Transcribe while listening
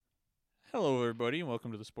Hello, everybody, and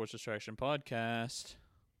welcome to the Sports Distraction Podcast.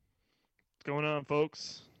 What's going on,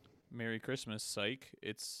 folks? Merry Christmas, psych.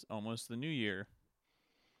 It's almost the new year.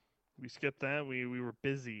 We skipped that. We were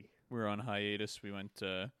busy. We're on hiatus. We went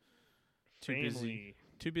too Family.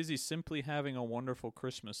 busy simply having a wonderful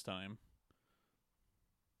Christmas time.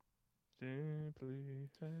 Simply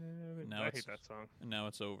having... Now I it's- hate that song. And now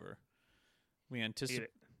it's over. We Hate anticipate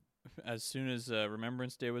it. as soon as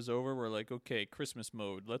Remembrance Day was over, we're like, okay, Christmas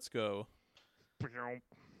mode, let's go.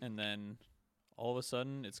 And then all of a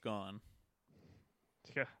sudden, it's gone.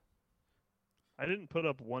 Yeah. I didn't put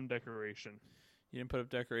up one decoration. You didn't put up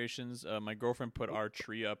decorations. My girlfriend put our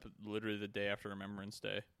tree up literally the day after Remembrance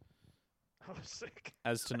Day, I was sick.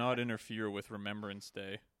 as to not interfere with Remembrance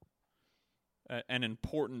Day. An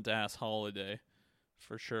important ass holiday,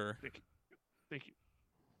 for sure. Thank you.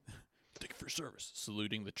 Thank you for your service.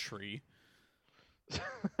 Saluting the tree.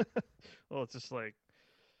 Well, it's just like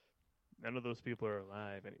none of those people are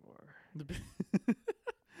alive anymore.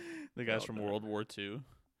 The guys Well from done. World War II.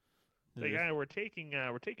 Like, we're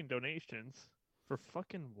taking donations for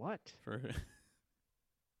fucking what? For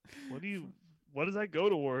What does that go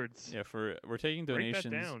towards? yeah, we're taking Break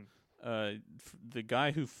donations. that down. The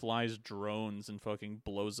guy who flies drones and fucking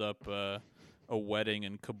blows up a wedding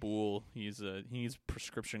in Kabul. He needs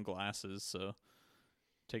prescription glasses, so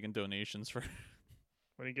taking donations for.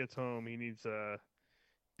 When he gets home, he needs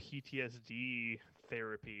PTSD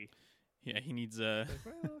therapy. Yeah, he needs Like,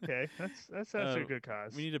 well, okay, that's a good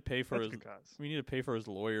cause. We need to pay for That's a his. good cause. We need to pay for his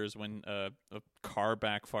lawyers when a car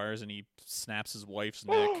backfires and he snaps his wife's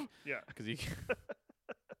neck Yeah, because he.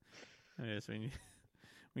 Yes, we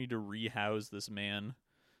need to rehouse this man.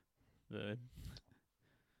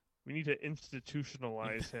 we need to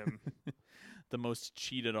institutionalize him. The most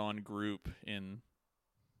cheated on group in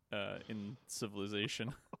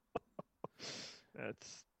civilization.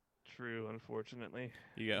 That's true, unfortunately.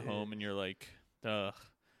 You get home and you're like, ugh,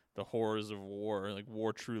 the horrors of war. Like,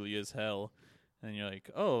 war truly is hell. And you're like,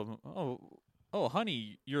 oh,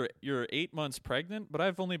 honey, you're 8 months pregnant, but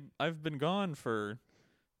I've been gone for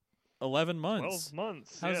 11 months. 12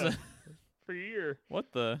 months. How's yeah, that? for a year.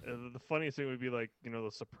 What the? The funniest thing would be like, the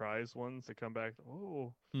surprise ones that come back.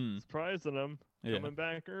 Oh, Hmm. surprising them. Yeah. Coming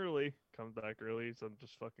back early. Comes back early. Some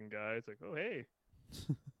just fucking guy. It's like, oh, hey.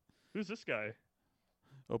 Who's this guy?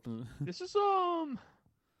 Opens This is,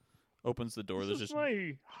 opens the door. this There's is just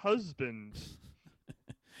my husband.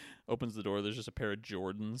 opens the door. There's just a pair of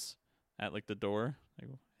Jordans at like the door.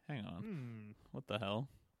 Like, hang on, what the hell?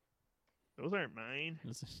 Those aren't mine.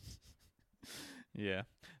 Yeah.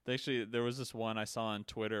 Actually, there was this one I saw on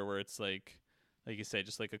Twitter where it's like you say,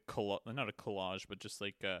 just like not a collage, but just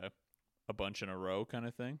like a bunch in a row kind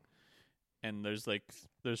of thing. And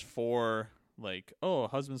there's 4 like, oh,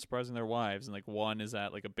 husbands surprising their wives, and like one is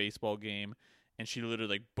at like a baseball game, and she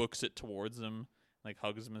literally like books it towards him, like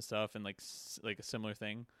hugs him and stuff, and like like a similar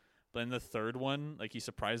thing. But then the third one, like he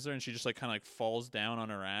surprises her, and she just like kind of like falls down on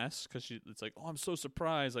her ass because it's like, oh, I'm so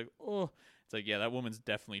surprised, like, oh, it's like, yeah, that woman's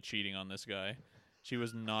definitely cheating on this guy. She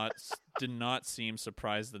was not did not seem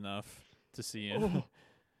surprised enough to see him.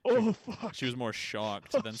 Oh fuck. She was more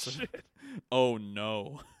shocked than shit. oh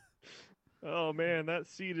no. Oh man, that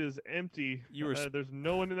seat is empty. You were there's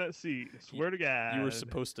no one in that seat. I swear to God. You were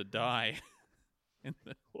supposed to die.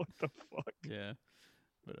 What the fuck? Yeah.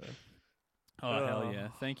 But hell yeah.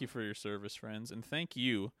 Thank you for your service, friends, and thank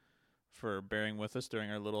you for bearing with us during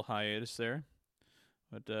our little hiatus there.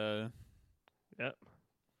 But Yep.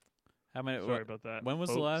 how many Sorry about that. when was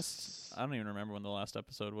the folks. last I don't even remember when the last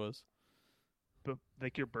episode was. But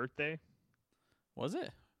like your birthday? Was it?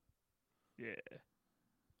 Yeah.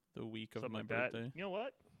 The week of Something my like birthday. that. You know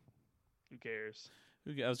what? Who cares?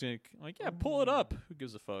 I was gonna like, yeah, pull it up. Who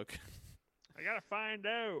gives a fuck? I gotta find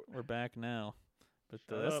out. We're back now. But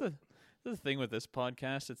Shut that's up. the thing with this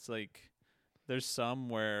podcast. It's like there's some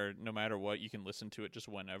where no matter what you can listen to it just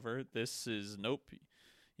whenever. This is nope.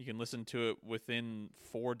 You can listen to it within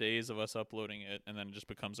 4 days of us uploading it, and then it just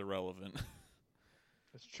becomes irrelevant.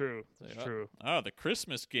 It's true. It's It's like, true. Oh, the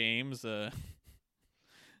Christmas games.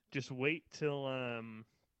 Just wait till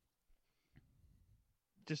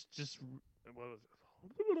just what was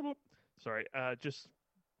it? Sorry. Just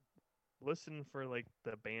listen for like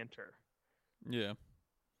the banter. Yeah.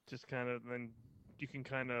 Just kind of then you can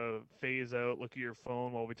kind of phase out, look at your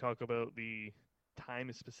phone while we talk about the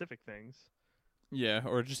time specific things. Yeah,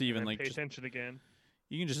 or just And even then like pay just, attention again.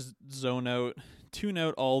 you can just zone out, tune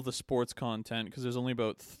out all the sports content because there's only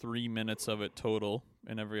about 3 minutes of it total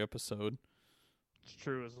in every episode. It's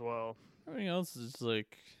true as well. Everything else is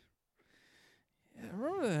like, yeah,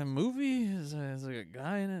 remember that movie? Is like a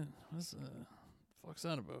guy in it. What's the fuck's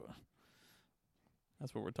that about?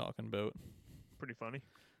 That's what we're talking about. Pretty funny.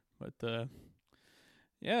 But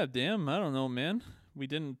yeah, damn, I don't know, man. We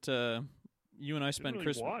didn't. You and I spent Didn't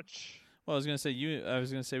really Christmas. watch. Well, I was gonna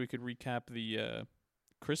say we could recap the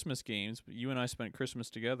Christmas games, but you and I spent Christmas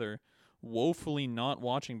together, woefully not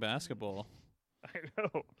watching basketball. I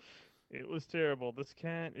know. It was terrible. This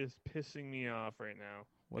cat is pissing me off right now.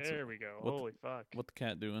 There we go. Holy fuck. What the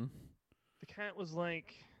cat doing? The cat was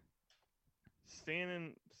like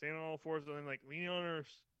standing on all fours and then like leaning on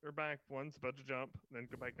her back once, about to jump, then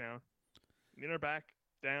go back down. Lean her back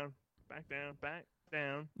down, back down, back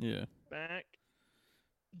down, Yeah. back,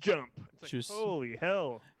 jump. It's like, holy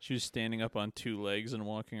hell. She was standing up on two legs and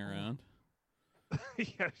walking around.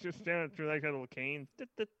 Yeah, she was standing up, like a little cane.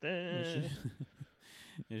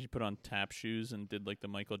 Yeah, she put on tap shoes and did like the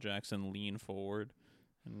Michael Jackson lean forward,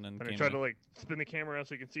 and then I tried to like spin the camera out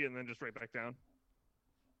so you can see it, and then just right back down.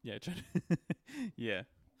 Yeah, yeah.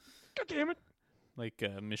 God damn it! Like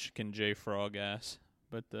Michigan J Frog ass.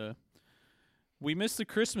 But we missed the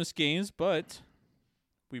Christmas games, but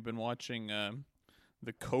we've been watching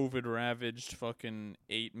the COVID ravaged fucking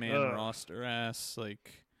 8-man roster ass.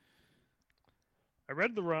 Like, I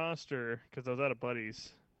read the roster because I was at a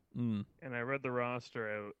buddy's. And I read the roster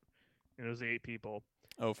out, and it was 8 people.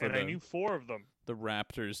 Oh, I knew 4 of them. The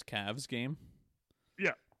Raptors Cavs game.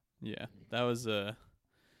 Yeah, that was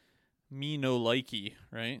me no likey,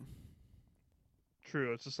 right?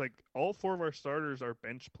 True. It's just like all 4 of our starters are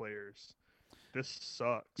bench players. This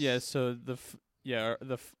sucks. Yeah. So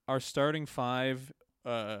our starting 5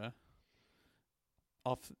 off.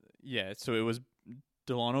 Yeah. So it was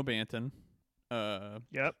Delano Banton.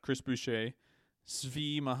 Yep. Chris Boucher.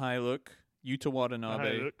 Svi Mihailuk, Yuta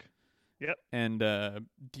Watanabe, yep, and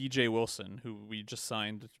DJ Wilson, who we just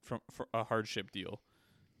signed for a hardship deal.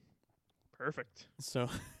 Perfect. So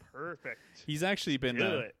perfect. He's actually been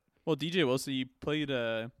well, DJ Wilson. He played.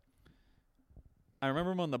 I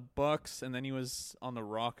remember him on the Bucks, and then he was on the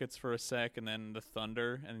Rockets for a sec, and then the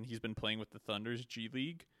Thunder, and he's been playing with the Thunder's G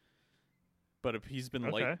League. But he's been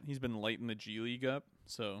lighting the G League up,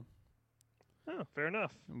 so. Oh, fair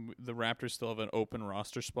enough. The Raptors still have an open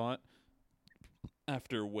roster spot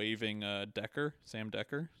after waiving Sam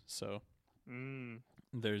Decker. So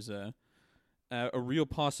there's a real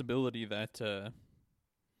possibility that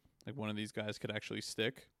like one of these guys could actually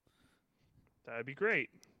stick. That'd be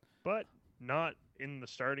great, but not in the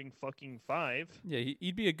starting fucking 5. Yeah,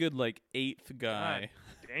 he'd be a good like 8th guy.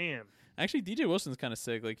 God damn. Actually, DJ Wilson's kind of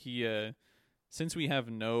sick. Like he, since we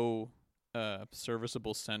have no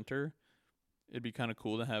serviceable center. It'd be kind of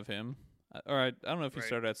cool to have him. Or I don't know if he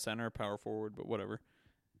started at center or power forward, but whatever.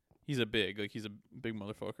 He's a big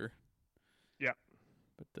motherfucker. Yeah.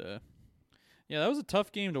 But yeah, that was a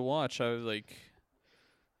tough game to watch. I was like,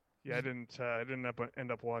 yeah, I didn't end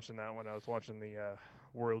up watching that one. I was watching the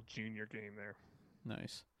World Junior game there.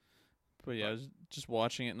 Nice. But yeah, I was just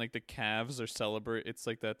watching it, and like the Cavs are celebrate. It's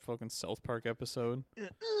like that fucking South Park episode.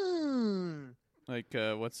 Like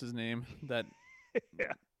what's his name? That.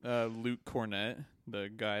 Yeah. Luke Cornett, the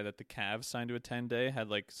guy that the Cavs signed to a 10-day, had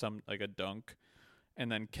like a dunk,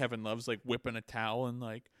 and then Kevin Love's like whipping a towel and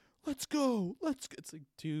like, let's go. It's like,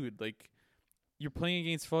 dude, like you're playing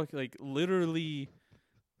against like literally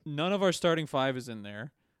none of our starting 5 is in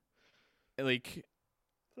there. Like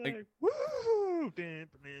woo!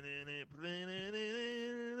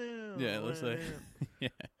 Yeah, let's like yeah,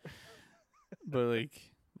 but like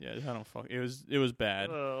yeah, I don't fuck. It was bad,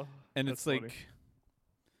 and it's like. Funny.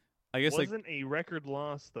 I guess wasn't a record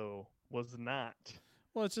loss though. Was not.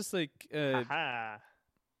 Well, it's just like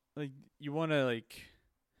like you want to like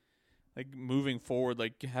moving forward,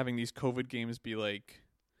 like having these COVID games be like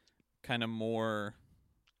kind of more,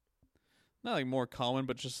 not like more common,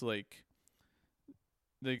 but just like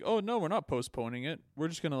oh no, we're not postponing it. We're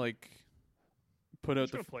just gonna like put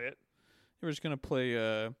out play it. We're just gonna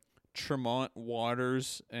play Tremont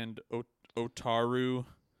Waters and Otaru.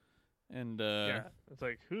 And yeah, it's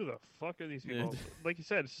like, who the fuck are these people? Like you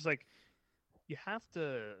said, it's just like you have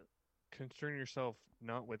to concern yourself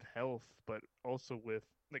not with health, but also with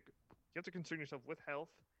like you have to concern yourself with health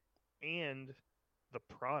and the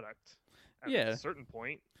product. At a certain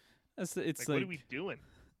point, it's like what are we doing?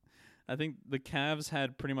 I think the Cavs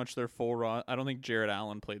had pretty much their full raw. I don't think Jared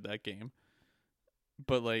Allen played that game,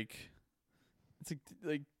 but like it's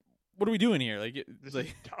like. What are we doing here? Like, this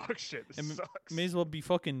is dog shit. This sucks. May as well be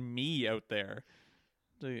fucking me out there.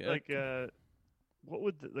 What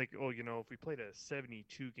would if we played a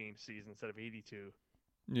 72 game season instead of 82,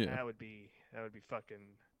 that would be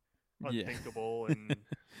fucking unthinkable, and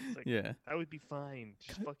it's like, that would be fine.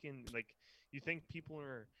 Just fucking like, you think people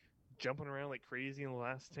are jumping around like crazy in the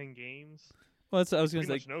last 10 games? Well, that's I was gonna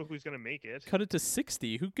Pretty say. much know who's gonna make it. Cut it to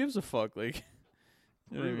 60. Who gives a fuck? Like,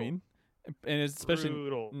 you know what I Brutal. mean? And it's especially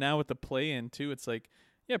Brutal. now with the play-in too. It's like,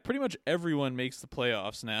 yeah, pretty much everyone makes the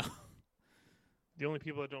playoffs now. The only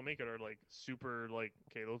people that don't make it are like super like,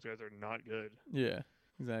 okay, those guys are not good. Yeah,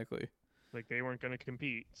 exactly. Like they weren't gonna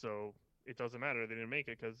compete, so it doesn't matter. They didn't make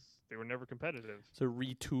it because they were never competitive. It's a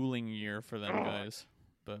retooling year for them Ugh. guys.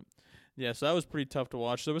 But yeah, so that was pretty tough to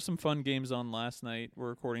watch. There was some fun games on last night. We're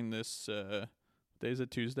recording this. What day is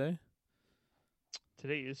it? Tuesday.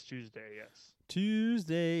 Today is Tuesday. Yes.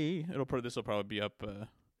 Tuesday. This will probably be up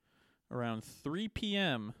around 3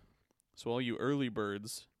 p.m. So all you early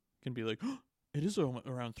birds can be like, oh, it is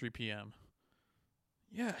around 3 p.m.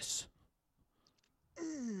 Yes.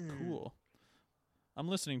 Cool. I'm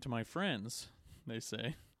listening to my friends, they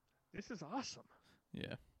say. This is awesome.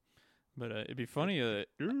 Yeah. But it'd be funny that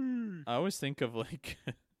I always think of like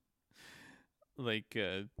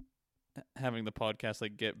having the podcast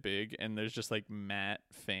like get big and there's just like Matt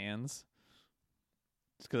fans.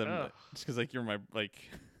 Just because like you're my like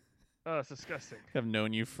Oh, it's disgusting. I've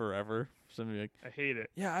known you forever. Somebody like, I hate it.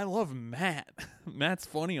 yeah, I love Matt. Matt's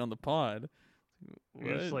funny on the pod.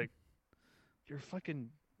 You're just What? like,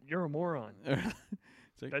 you're a moron.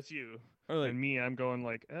 It's like, That's you. or like And me, I'm going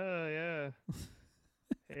like, oh yeah.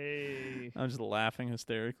 Hey, I'm just laughing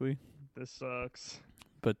hysterically. this sucks.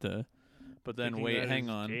 But then Thinking wait, that hang is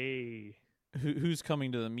on. gay. Who's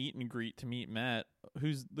coming to the meet and greet to meet Matt?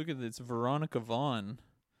 Look at this, Veronica Vaughn.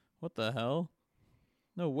 What the hell?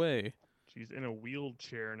 No way. She's in a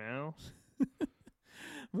wheelchair now.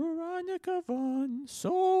 Veronica Vaughn,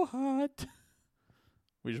 so hot.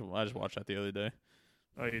 I just watched that the other day.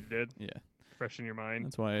 Oh, you did? Yeah. Fresh in your mind.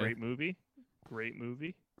 That's why Great movie. Great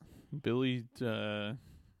movie. Billy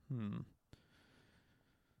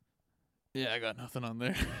Yeah, I got nothing on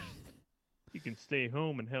there. You can stay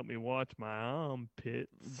home and help me watch my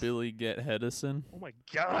armpits. Billy Get Hedison. Oh my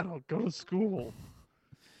God, I'll go to school.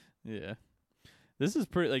 Yeah. This is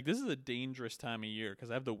a dangerous time of year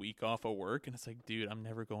because I have the week off of work and it's like, dude, I'm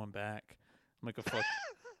never going back. I'm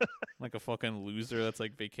like a fucking loser that's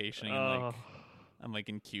like vacationing and like I'm like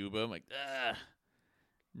in Cuba. I'm like,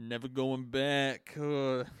 never going back.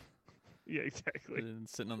 Ugh. Yeah, exactly. And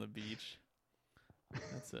sitting on the beach.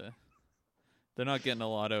 They're not getting a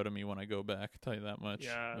lot out of me when I go back, I'll tell you that much.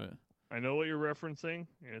 Yeah. But I know what you're referencing,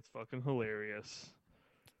 and it's fucking hilarious.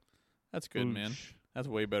 that's good, man. Oosh. That's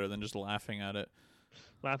way better than just laughing at it.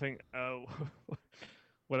 Laughing.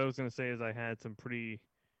 What I was gonna say is I had some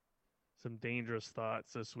dangerous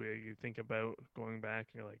thoughts this week. You think about going back,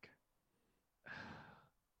 and you're like,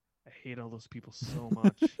 I hate all those people so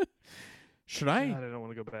much. Should God, I don't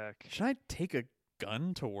want to go back. Should I take a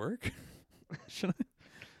gun to work? Should I?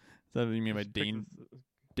 Is that what you mean by Just pick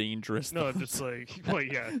dangerous? No, thoughts? just like, well,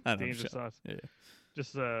 yeah, I don't know, dangerous thoughts. Yeah.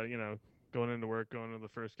 Just going into work, going to the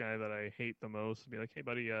first guy that I hate the most, be like, hey,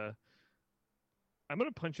 buddy, I'm gonna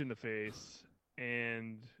punch you in the face,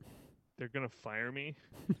 and they're gonna fire me.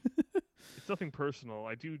 It's nothing personal.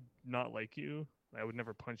 I do not like you. I would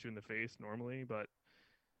never punch you in the face normally, but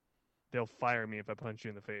they'll fire me if I punch you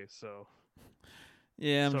in the face. So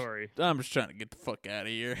Yeah, sorry. I'm just trying to get the fuck out of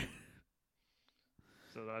here.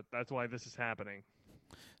 So that's why this is happening.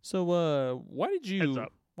 So, Heads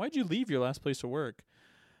up. why'd you leave your last place of work?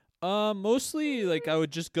 Mostly, like, I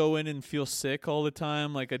would just go in and feel sick all the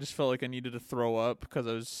time. Like, I just felt like I needed to throw up because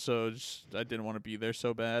I didn't want to be there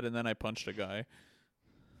so bad. And then I punched a guy.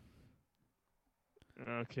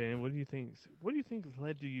 Okay, what do you think? What do you think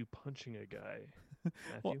led to you punching a guy,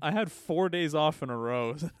 Matthew? Well, I had 4 days off in a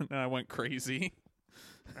row, and I went crazy.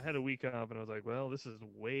 I had a week off, and I was like, well, this is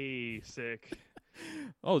way sick.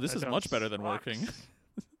 Oh, this That is job much better than working. sucks.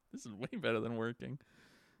 This is way better than working.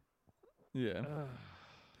 Yeah.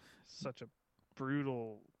 Such a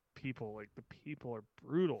brutal people. Like, the people are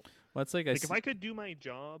brutal. Well, it's like If I could do my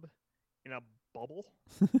job in a bubble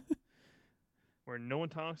where no one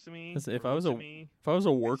talks to me, Listen, if or I was looks at me, if I was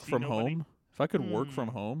a work see from nobody. home, if I could work from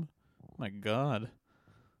home, my God.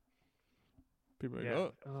 People are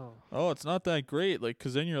like, yeah. oh, it's not that great. Like,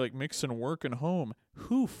 'cause then you're like mixing work and home.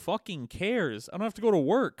 Who fucking cares? I don't have to go to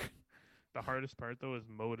work. The hardest part though is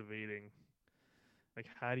motivating. Like,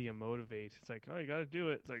 how do you motivate? It's like, oh, you got to do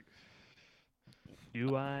it. It's like,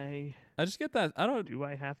 do I? I just get that. Do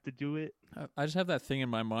I have to do it? I just have that thing in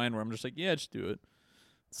my mind where I'm just like, yeah, just do it.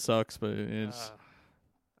 Sucks, but it's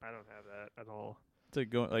I don't have that at all. it's like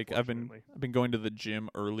going. Like I've been going to the gym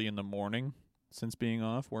early in the morning since being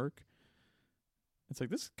off work. It's like,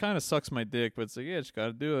 this kind of sucks my dick, but it's like, yeah, just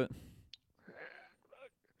gotta do it.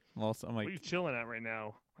 Also, I'm like, What are you chilling at right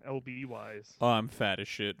now, LB wise? oh, I'm fat as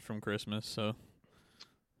shit from Christmas, so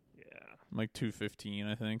Yeah. I'm like 215,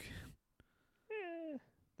 I think.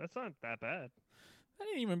 That's not that bad. That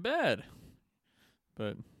ain't even bad.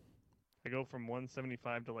 But I go from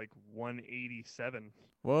 175 to like 187.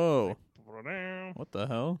 whoa, Like, what the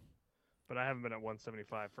hell? but I haven't been at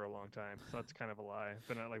 175 for a long time, so that's kind of a lie. I've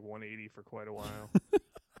been at like 180 for quite a while.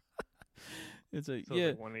 It's a So yeah.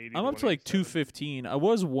 it's like 180 I'm up to like 187. 215. I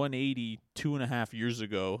was 180 2.5 years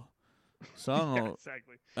ago. So I don't Yeah, know.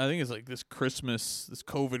 exactly. I think it's like this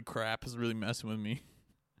COVID crap is really messing with me.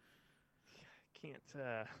 Can't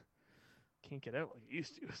get out like I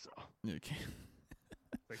used to. So You can't-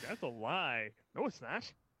 like that's a lie. No, it's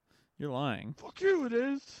not. You're lying. Fuck you, it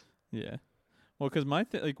is. Yeah. Well, because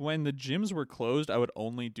like when the gyms were closed, I would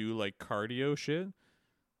only do like cardio shit.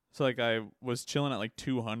 So like I was chilling at like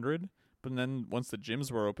 200, but then once the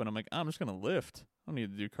gyms were open, I'm like, I'm just gonna lift. I don't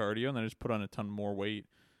need to do cardio, and then I just put on a ton more weight.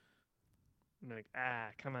 And like,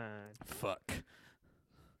 come on. Fuck. Why'd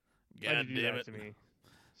God you do damn that it. to me?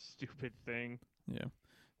 Stupid thing. Yeah.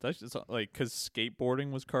 That's just like because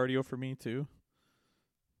skateboarding was cardio for me too.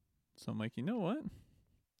 So I'm like, you know what?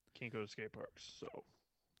 Can't go to skate parks, so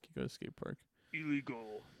Could go to skate park.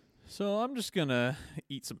 illegal. So I'm just gonna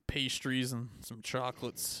eat some pastries and some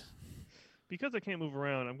chocolates. Because I can't move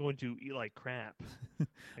around, I'm going to eat like crap.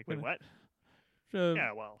 Like, wait, what?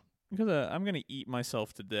 Yeah, well, Because I'm gonna eat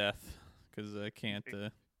myself to death because I can't.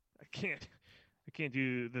 I can't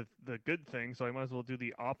do the good thing, so I might as well do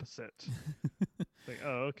the opposite. It's like,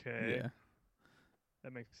 oh, okay, Yeah.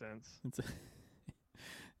 that makes sense.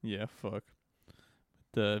 Yeah. Fuck.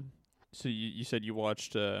 So you said you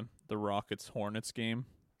watched the Rockets Hornets game.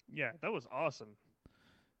 Yeah, that was awesome.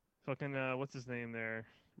 Fucking what's his name there?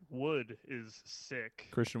 Wood is sick.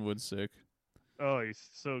 Christian Wood's sick. Oh, he's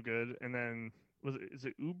so good. And then is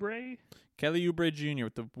it Oubre? Kelly Oubre Jr.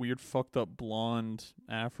 with the weird fucked up blonde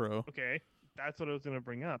afro. Okay, that's what I was gonna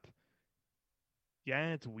bring up.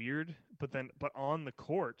 Yeah, it's weird, but on the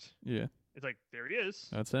court, Yeah, it's like there he is.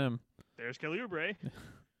 that's him. There's Kelly Oubre.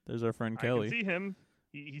 There's our friend I Kelly. can see him.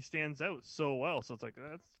 He stands out so well. So it's like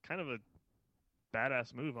that's kind of a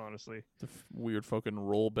badass move, honestly. The weird fucking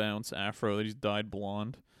roll bounce afro that he's dyed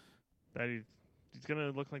blonde. That he's gonna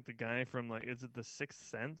look like the guy from like is it The Sixth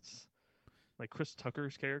Sense? Like Chris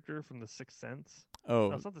Tucker's character from The Sixth Sense. Oh,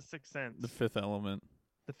 No, it's not The Sixth Sense. the Fifth Element.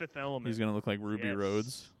 The Fifth Element. He's gonna look like Ruby Yes.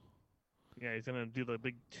 Rhodes. Yeah, he's gonna do the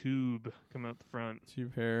big tube come out the front.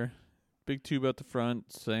 Tube hair, big tube out the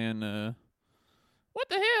front, saying, "What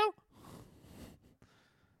the hell?"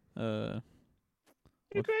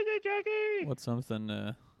 You crazy, Jackie? What's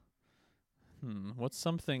something? What's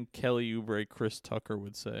something Kelly Oubre, Chris Tucker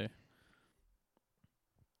would say?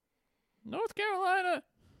 North Carolina.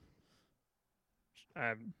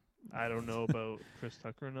 I don't know about Chris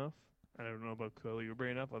Tucker enough. I don't know about Kelly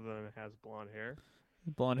Oubre enough, other than it has blonde hair.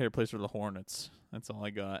 Blonde hair plays for the Hornets. That's all I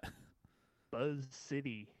got. Buzz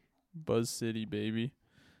City. Buzz City, baby.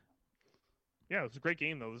 Yeah, it was a great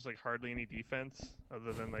game though. There's like hardly any defense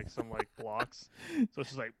other than like some like blocks. So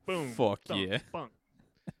it's just like boom, Fuck dunk, yeah. bunk,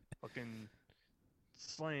 fucking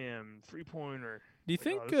slam, 3-pointer. Do you Like,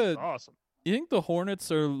 think? oh, this is awesome. You think the Hornets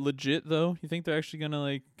are legit though? You think they're actually gonna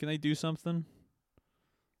like? Can they do something?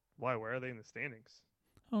 Why? Where are they in the standings?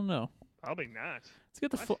 I don't know. Probably not. Let's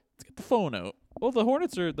get the What? let's get the phone out. Well, the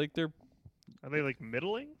Hornets are like they're Are they like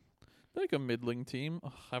middling? like a middling team.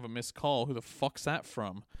 Ugh, I have a missed call. Who the fuck's that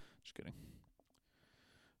from? Just kidding.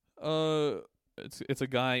 It's a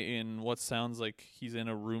guy in what sounds like he's in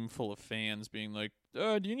a room full of fans, being like,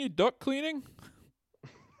 "Do you need duct cleaning?"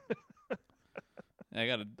 I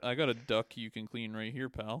got a duck you can clean right here,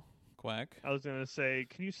 pal. Quack. I was gonna say,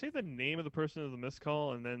 can you say the name of the person of the missed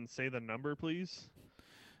call and then say the number, please?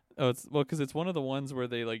 Oh, because it's one of the ones where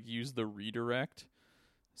they like use the redirect.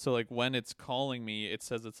 So like when it's calling me, it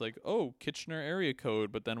says it's like, oh, Kitchener area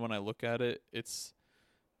code, but then when I look at it, it's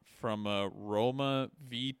from Roma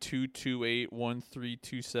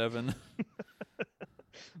V2281327.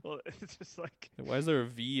 Well, it's just like, Why is there a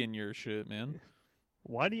V in your shit, man?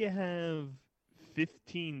 why do you have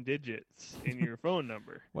 15 digits in your phone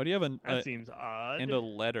number? Why do you have That seems odd. and a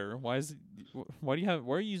letter? Why are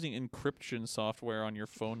you using encryption software on your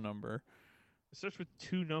phone number? It starts with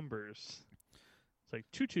 2 numbers. It's like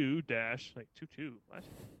 22 dash like 22. What?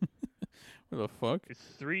 Where the fuck? It's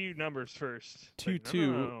 3 numbers first. It's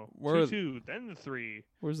 22. No. Where- 2, then the 3,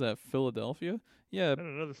 Where's that? Philadelphia? Yeah, then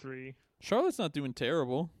another 3. Charlotte's not doing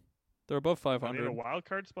terrible. They're above Are they in 500. a wild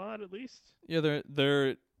card spot at least? Yeah,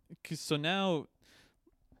 they're 'cause so now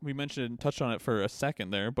we touched on it for a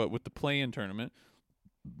second there, but with the play-in tournament,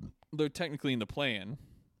 they're technically in the play-in.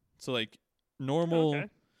 So like normal Okay.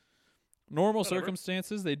 Normal Whatever.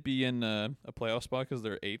 circumstances, they'd be in a playoff spot because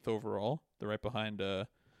they're 8th overall. They're right behind the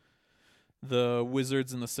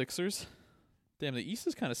Wizards and the Sixers. Damn, the East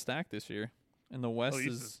is kind of stacked this year, and the West East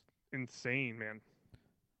is insane, man.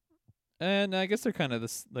 And I guess they're kind of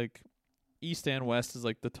this like East and West is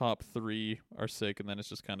like the top 3 are sick, and then it's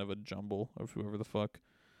just kind of a jumble of whoever the fuck.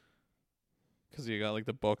 Because you got like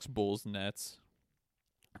the Bucks, Bulls, Nets.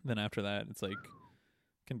 Then after that, it's like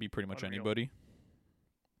can be pretty much Unreal. anybody.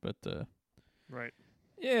 But Right.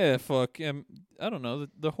 yeah, fuck. I don't know.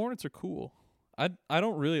 The Hornets are cool. I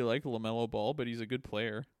don't really like LaMelo Ball, but he's a good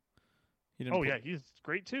player. He didn't Oh yeah, he's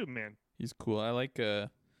great too, man. He's cool. I like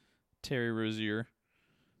Terry Rozier.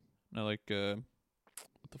 I like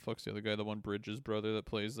what the fuck's the other guy? The one Bridges brother that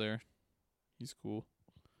plays there. He's cool.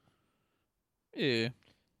 Yeah.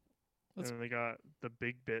 And then they got the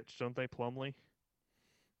big bitch, don't they, Plumlee?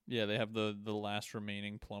 Yeah, they have the last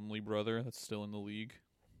remaining Plumlee brother that's still in the league.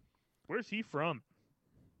 Where's he from?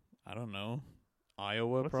 I don't know.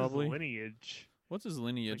 Iowa, What's probably. his lineage? What's his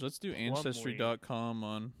lineage? Like Let's do Plumlee. Ancestry.com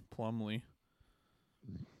on Plumlee.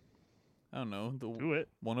 I don't know. Do it.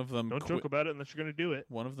 One of them Don't joke about it unless you're gonna do it.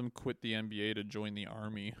 One of them quit the NBA to join the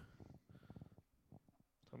army.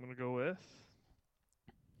 I'm gonna go with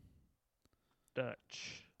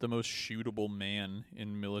Dutch. The most shootable man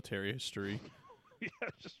in military history. Yeah,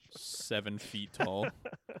 just 7 feet tall.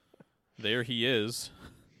 There he is.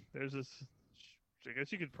 there's this. I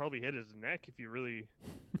guess you could probably hit his neck if you really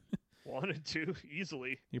wanted to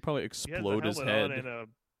easily. He probably He has explode a his helmet head. on and a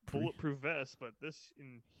bulletproof vest, but this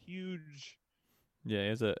in huge Yeah, he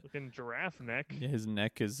has a. looking giraffe neck. Yeah, his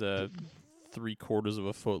neck is 3/4 of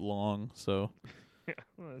a foot long. So Yeah,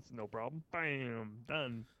 well, that's no problem. Bam,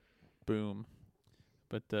 done. boom.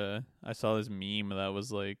 But I saw this meme that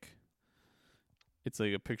was like, it's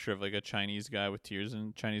like a picture of like a Chinese guy with tears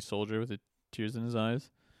in Chinese soldier with tears in his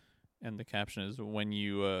eyes, and the caption is when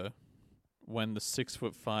the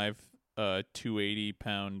 6'5",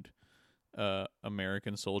 280-pound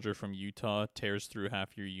American soldier from Utah tears through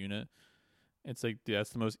half your unit. It's like, dude, that's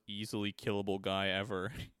the most easily killable guy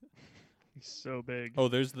ever. He's so big. Oh,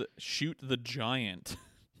 there's the Shoot the Giant.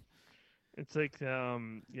 It's like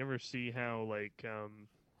you ever see how like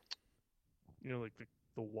like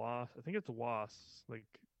the wasp, I think it's wasps, like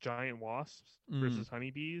giant wasps versus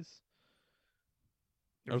honeybees.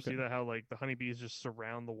 You ever Okay. see that, how like the honeybees just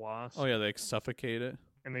surround the wasp Oh yeah, they like suffocate it.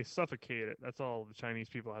 and they suffocate it. That's all the Chinese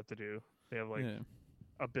people have to do. They have like Yeah.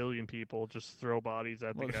 a billion people just throw bodies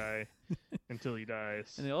at Well, the guy until he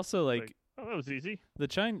dies. And they also like Oh, that was easy.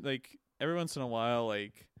 the like every once in a while,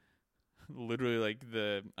 like literally like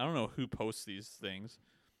I don't know who posts these things,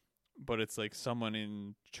 but it's like someone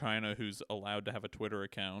in China who's allowed to have a Twitter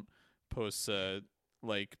account posts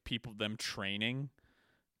like them training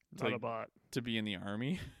Not a bot. to be in the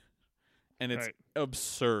army. And it's Right.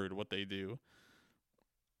 absurd what they do.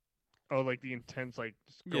 Oh, like the intense, like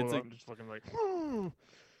just go Yeah, it's out like- and just fucking like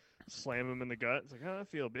slam him in the gut. It's like, oh, I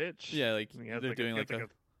feel, bitch. Yeah, like And he has they're doing he like has a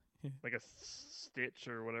like a stitch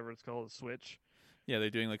or whatever it's called, a switch. yeah, they're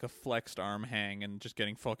doing like a flexed arm hang and just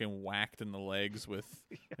getting fucking whacked in the legs with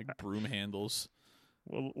like broom handles.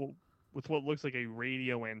 Well, with what looks like a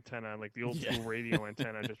radio antenna, like the old Yeah. school radio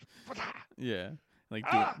antenna, just Yeah. Like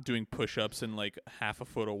Ah! doing push-ups in like half a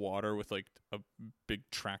foot of water with like a big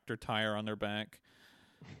tractor tire on their back.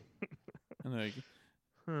 And they're like,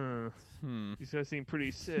 huh. These guys seem pretty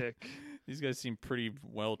sick. these guys seem pretty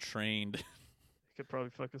well trained. Could probably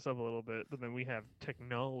fuck us up a little bit, but then we have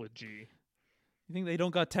technology. You think they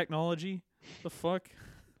don't got technology? The fuck?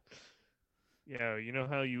 Yeah, you know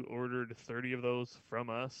how you ordered 30 of those from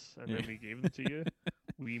us and then Yeah. we gave them to you?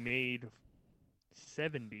 We made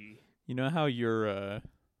 70. You know how you're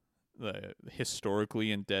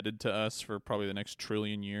historically indebted to us for probably the next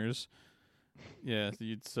trillion years? Yeah,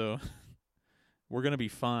 so we're going to be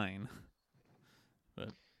fine.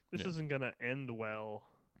 This Yeah. isn't going to end well.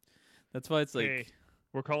 That's why it's like, Hey,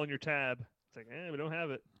 we're calling your tab. It's like, we don't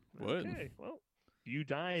have it. What? Okay, well, you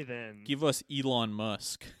die then. give us Elon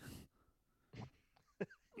Musk.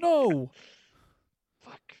 No!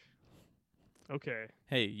 Fuck. Okay.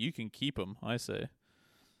 Hey, you can keep him, I say.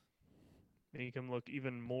 Make him look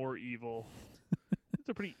even more evil. It's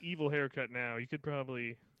a pretty evil haircut now. You could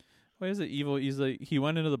probably... Why is it evil? He's like, he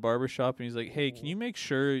went into the barber shop and he's like, hey, can you make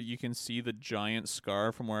sure you can see the giant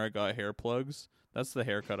scar from where I got hair plugs? That's the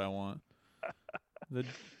haircut I want. The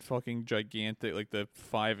fucking gigantic, like the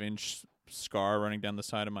 5-inch scar running down the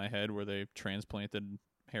side of my head where they transplanted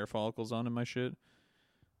hair follicles onto my shit.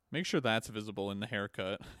 Make sure that's visible in the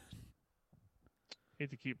haircut. hate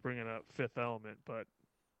to keep bringing up Fifth Element, but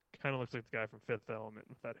kind of looks like the guy from Fifth Element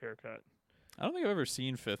with that haircut. I don't think I've ever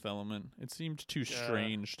seen Fifth Element. It seemed too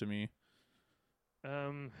strange to me.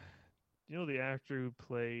 You know the actor who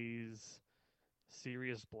plays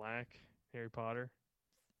Sirius Black, Harry Potter?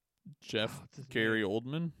 What's his Gary name?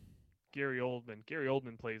 Oldman? Gary Oldman. Gary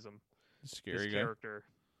Oldman plays him. Scary this guy. character.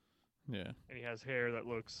 Yeah. And he has hair that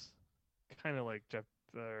looks kind of like Jeff.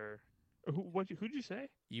 Who'd you say?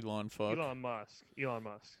 Elon fuck. Elon Musk.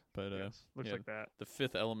 But yes, looks yeah, like that. the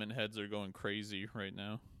Fifth Element heads are going crazy right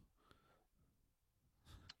now.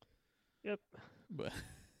 Yep. But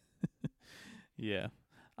yeah,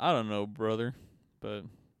 I don't know, brother. But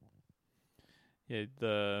yeah,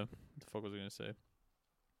 the fuck was I gonna say?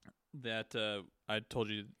 That I told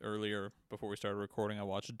you earlier before we started recording. I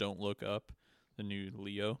watched Don't Look Up, the new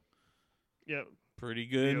Leo. Yep. Pretty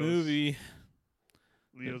good movie.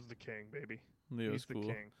 Leo's the king, baby. Leo's He's cool. the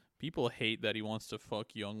king. People hate that he wants to fuck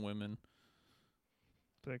young women.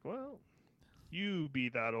 It's like, well, you be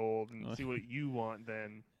that old and see what you want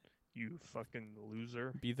then, you fucking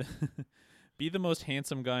loser. Be the most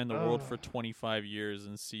handsome guy in the world for 25 years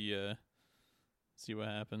and see what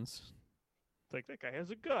happens. It's like, that guy has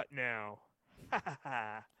a gut now.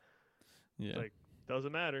 Yeah. It's like,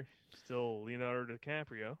 doesn't matter. Still Leonardo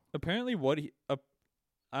DiCaprio. Apparently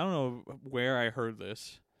I don't know where I heard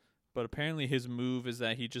this, but apparently his move is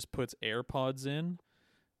that he just puts AirPods in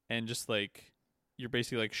and just like you're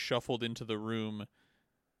basically like shuffled into the room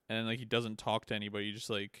and like he doesn't talk to anybody, he just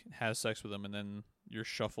like has sex with them and then you're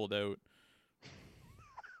shuffled out.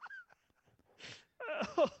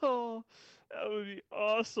 Oh, that would be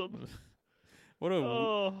awesome. What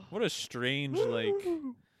a strange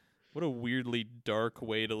what a weirdly dark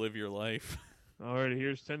way to live your life. Alright,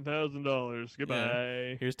 here's $10,000. Goodbye.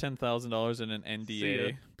 Yeah. Here's $10,000 and an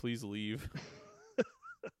NDA. Please leave.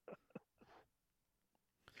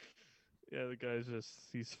 Yeah, the guy's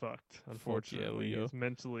he's fucked, unfortunately. Yeah, he's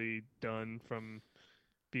mentally done from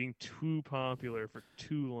being too popular for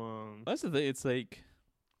too long. That's the thing. It's like,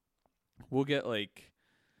 we'll get like,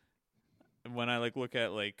 when I like look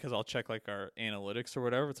at like, cause I'll check like our analytics or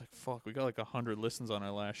whatever, it's like, fuck, we got like 100 listens on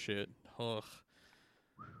our last shit. Ugh.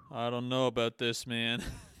 I don't know about this, man.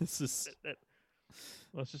 This is.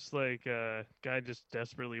 Well, it's just like guy just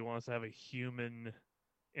desperately wants to have a human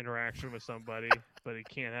interaction with somebody, but he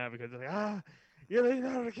can't have it because it's like, you're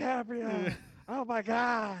Leonardo DiCaprio. Oh my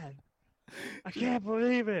god, I can't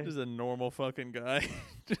believe it. Just a normal fucking guy.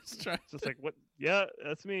 Just like, what? Yeah,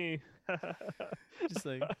 that's me. Just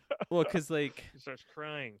like, well, cause like he starts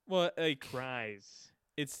crying. Well, like cries.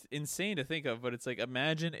 It's insane to think of, but it's like,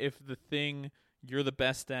 imagine if the thing you're the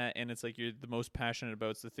best at and it's like you're the most passionate about,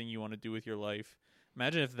 it's the thing you want to do with your life.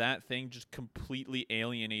 Imagine if that thing just completely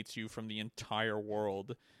alienates you from the entire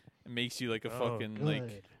world and makes you like a fucking good.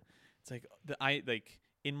 like. It's like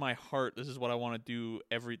in my heart, this is what I want to do.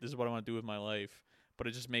 This is what I want to do with my life, but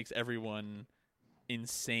it just makes everyone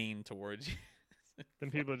insane towards you. Then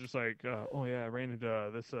people are just like, oh yeah, I ran into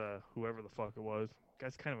this whoever the fuck it was.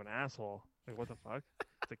 Guy's kind of an asshole. Like, what the fuck?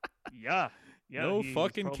 It's like, yeah. No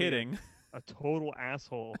fucking kidding. A total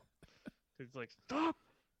asshole. It's like, stop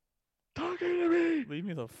talking to me. Leave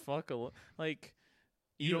me the fuck alone. Like,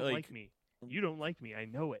 you don't like me. You don't like me. I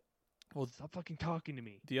know it. Well, stop fucking talking to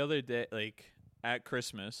me. The other day, like at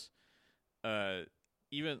Christmas,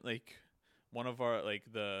 even like one of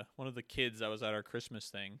the kids that was at our Christmas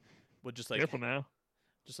thing would just like, careful now,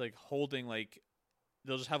 just like holding like,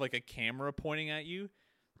 they'll just have like a camera pointing at you,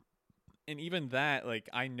 and even that, like,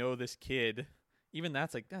 I know this kid. Even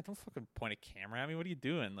that's like, don't fucking point a camera at me. What are you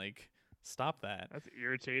doing? Like, stop that. That's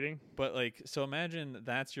irritating. But like, so imagine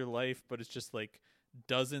that's your life, but it's just like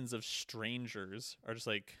dozens of strangers are just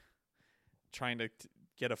like trying to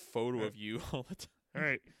get a photo of you all the time. All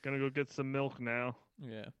right, gonna go get some milk now.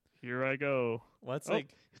 Yeah. Here I go. Well, that's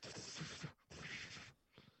like,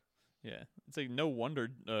 yeah, it's like no wonder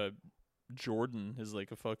Jordan is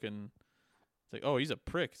like a fucking. It's like, oh, he's a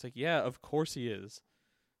prick. It's like, yeah, of course he is.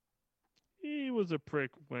 He was a prick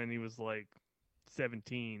when he was like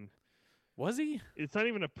 17. Was he? It's not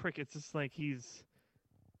even a prick. It's just like he's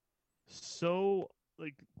so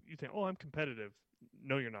like, you think, oh, I'm competitive.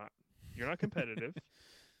 No, you're not. You're not competitive.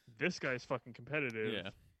 This guy's fucking competitive. Yeah.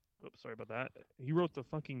 Oops, sorry about that. He wrote the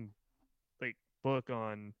fucking like book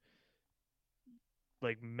on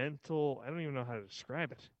like mental. I don't even know how to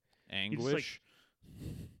describe it. Anguish. He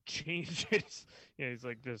just, like, changed it. Yeah, he's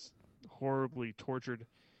like just horribly tortured.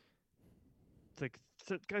 It's like,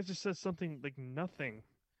 the guy just says something like nothing.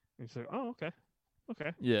 And he's like, oh, okay.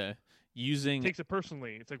 Yeah. Takes it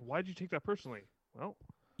personally. It's like, why'd you take that personally? Well,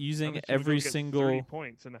 using every single 30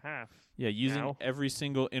 points and a half. Yeah, using every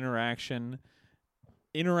single interaction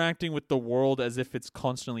interacting with the world as if it's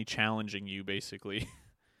constantly challenging you, basically.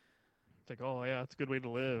 It's like, oh yeah, that's a good way to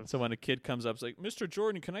live. So when a kid comes up, it's like, Mr.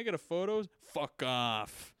 Jordan, can I get a photo? Fuck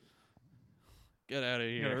off. Get out of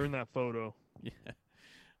You gotta here. earn that photo. Yeah.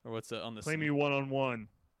 Or what's it on the Play me 1-on-1.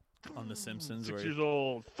 on the Simpsons? 6 where years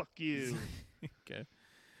old. Fuck you. Okay.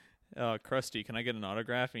 Krusty, can I get an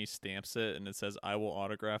autograph? And he stamps it, and it says, I will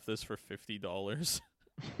autograph this for $50.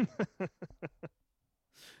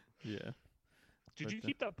 Yeah. Did you But,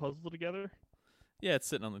 keep that puzzle together? Yeah, it's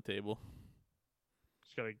sitting on the table.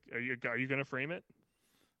 Just gotta. Are you gonna frame it?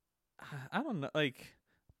 I don't know. Like,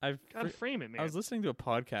 Gotta frame it, man. I was listening to a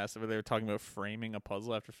podcast where they were talking about framing a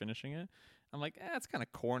puzzle after finishing it. I'm like, it's kind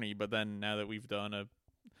of corny. But then now that we've done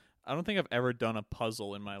I don't think I've ever done a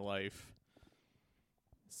puzzle in my life.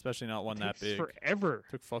 Especially not one that big. Forever.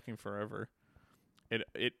 It took fucking forever.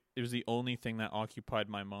 It was the only thing that occupied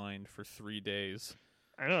my mind for 3 days.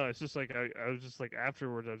 I know. It's just like I was just like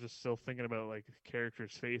afterwards. I was just still thinking about like the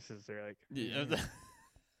characters' faces. They're like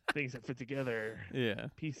things that fit together. Yeah.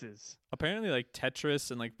 Pieces. Apparently, like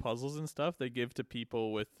Tetris and like puzzles and stuff, they give to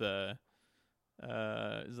people with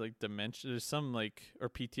is like dementia. There's some like or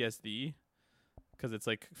PTSD. Because it's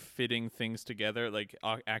like fitting things together, like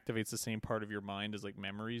activates the same part of your mind as like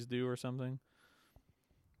memories do or something.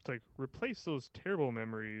 It's like replace those terrible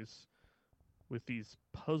memories with these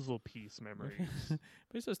puzzle piece memories.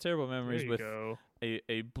 Replace those terrible memories with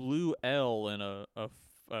a blue L and a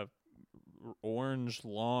orange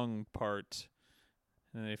long part,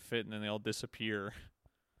 and they fit and then they all disappear.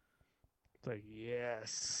 It's like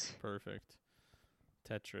yes, perfect.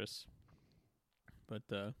 Tetris, but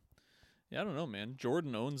yeah, I don't know, man.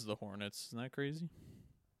 Jordan owns the Hornets. Isn't that crazy?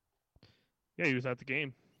 Yeah, he was at the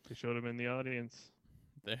game. They showed him in the audience.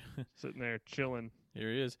 There. Sitting there chilling. Here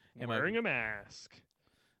he is. Wearing a mask.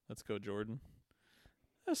 Let's go, Jordan.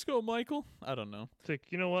 Let's go, Michael. I don't know. It's like,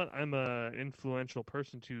 you know what? I'm an influential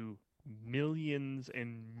person to millions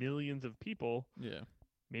and millions of people. Yeah.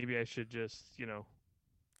 Maybe I should just,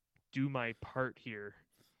 do my part here.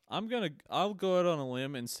 I'll go out on a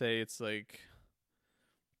limb and say it's like,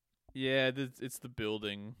 yeah, it's the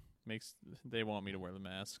building they want me to wear the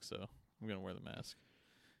mask, so I'm gonna wear the mask.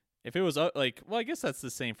 If it was I guess that's the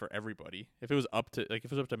same for everybody. If it was up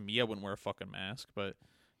to me, I wouldn't wear a fucking mask. But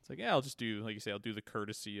it's like, yeah, I'll just do, like you say, I'll do the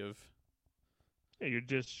courtesy of. Yeah, you're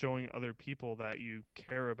just showing other people that you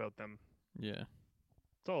care about them. Yeah,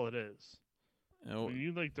 that's all it is. Oh. When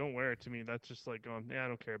you don't wear it to me, that's just like going, yeah, I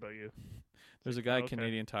don't care about you. There's a guy at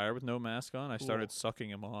Canadian Tire with no mask on. I started sucking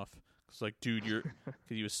him off. It's like, dude, because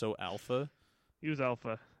he was so alpha. He was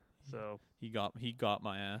alpha, so he got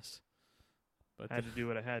my ass. But I had to do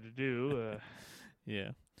what I had to do.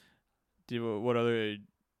 Yeah. What other?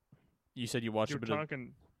 You said you watched a bit of.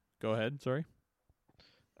 Go ahead. Sorry.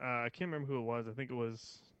 I can't remember who it was. I think it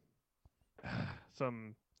was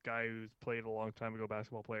some guy who's played a long time ago,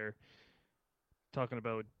 basketball player, talking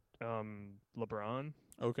about LeBron.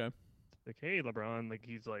 Okay. Like, hey, LeBron, like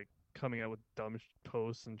he's like coming out with dumb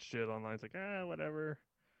posts and shit online. It's like, whatever.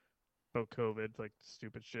 About COVID, like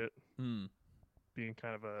stupid shit. Being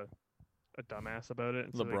kind of a dumbass about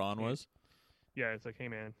it. So LeBron was? Yeah, it's like, hey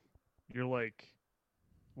man, you're like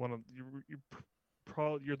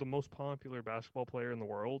you're the most popular basketball player in the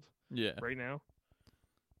world. Yeah. Right now.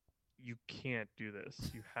 You can't do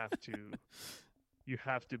this. You have to you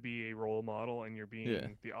have to be a role model, and you're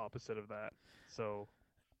being the opposite of that. So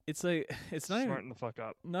it's like, it's not smarten the fuck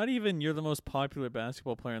up. Not even you're the most popular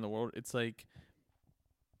basketball player in the world. It's like,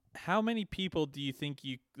 how many people do you think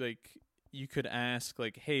you could ask,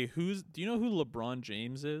 like, hey, do you know who LeBron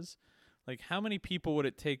James is? Like, how many people would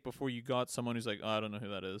it take before you got someone who's like, oh, I don't know who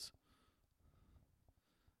that is?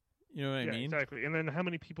 You know what I mean? Exactly. And then how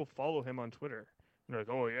many people follow him on Twitter? And they're like,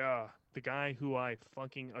 oh yeah, the guy who I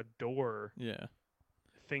fucking adore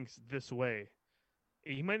thinks this way.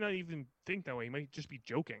 He might not even think that way. He might just be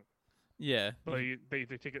joking. Yeah. But they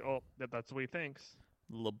take it, that's the way he thinks.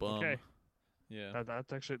 LeBum. Okay. Yeah.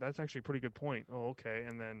 That's actually a pretty good point. Oh, okay.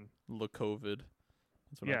 And then LeCovid.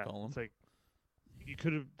 That's what I call him. It's like, you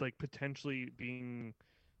could have like potentially being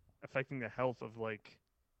affecting the health of like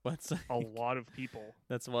a lot of people.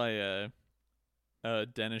 That's why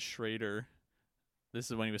Dennis Schrader, this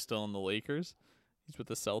is when he was still in the Lakers. He's with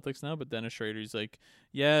the Celtics now, but Dennis Schrader, he's like,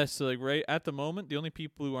 yeah, so like right at the moment, the only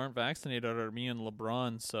people who aren't vaccinated are me and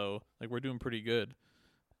LeBron, so like we're doing pretty good.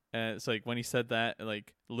 And it's like when he said that,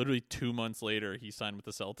 like literally 2 months later, he signed with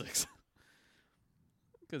the Celtics.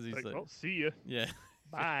 Because he's like, well, see ya. Yeah.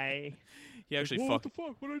 Bye. He actually what the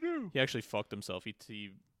fuck? What'd I do? He actually fucked himself.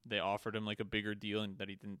 They offered him like a bigger deal and that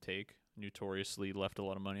he didn't take. Notoriously left a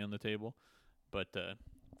lot of money on the table, but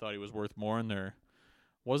thought he was worth more, and they're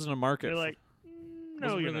Wasn't a market. They're like, no,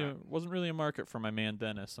 wasn't you're really not. wasn't really a market for my man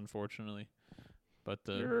Dennis, unfortunately. But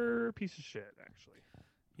You're a piece of shit, actually.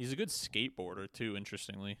 he's a good skateboarder too.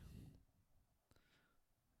 Interestingly,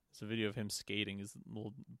 it's a video of him skating. He's a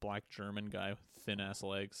little black German guy with thin ass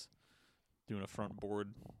legs, doing a front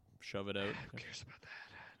board, shove it out. Who cares about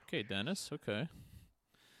that? Okay, Dennis. Okay,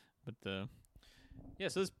 but yeah.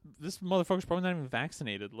 So this motherfucker's probably not even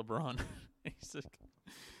vaccinated. LeBron. He's like,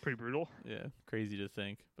 Pretty brutal. yeah, crazy to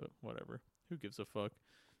think, but whatever. Who gives a fuck?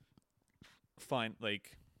 Fine,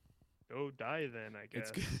 like Go die then, I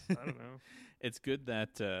It's guess. good. I don't know. it's good that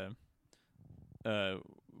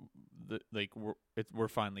we're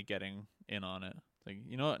finally getting in on it. Like,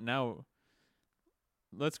 you know what? Now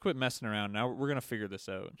let's quit messing around. Now we're gonna figure this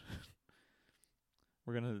out.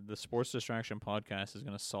 The Sports Distraction Podcast is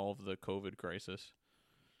gonna solve the COVID crisis.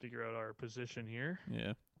 Figure out our position here.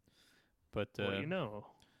 Yeah, but Well, you know.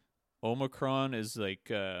 Omicron is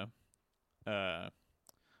like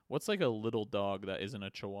what's like a little dog that isn't a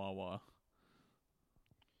Chihuahua?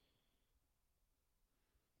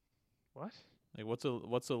 What? Like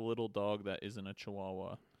what's a little dog that isn't a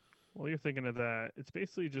Chihuahua? Well, you're thinking of that. It's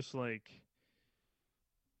basically just like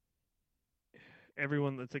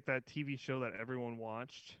everyone. It's like that TV show that everyone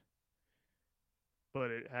watched,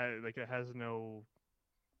 but it has no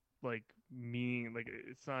like meaning. Like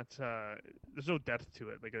it's not. There's no depth to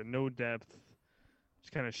it. Like a no depth,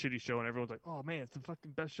 just kind of shitty show, and everyone's like, "Oh man, it's the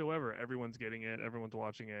fucking best show ever." Everyone's getting it. Everyone's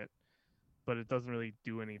watching it, but it doesn't really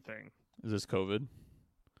do anything. Is this COVID?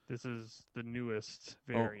 This is the newest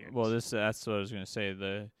variant. Oh, well, that's what I was gonna say.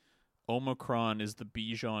 The Omicron is the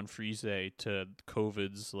Bichon Frise to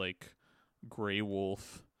COVID's like Grey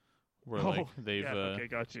Wolf, where like they've yeah, okay,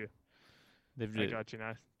 got you. I got you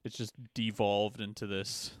now. it's just devolved into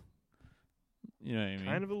this. You know what I mean?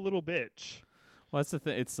 Kind of a little bitch, Well, that's the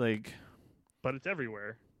thing. It's like, but it's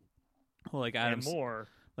everywhere. well, like And more.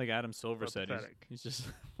 like Adam Silver said, pathetic. he's just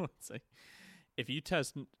it's like if you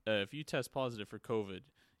test positive for COVID,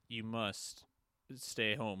 you must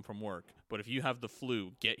stay home from work. But if you have the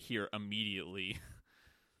flu, get here immediately.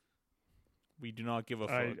 We do not give a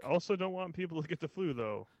fuck. I also don't want people to get the flu,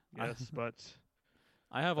 though. Yes, but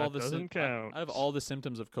I have all that the doesn't count. I have all the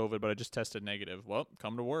symptoms of COVID, but I just tested negative. Well,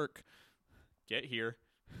 come to work. Get here.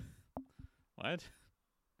 What?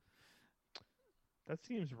 that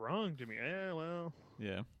seems wrong to me. Yeah, well,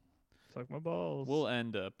 Yeah. suck my balls. We'll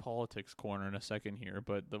end politics corner in a second here,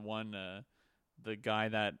 but the guy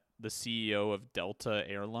the CEO of Delta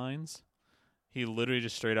Airlines, he literally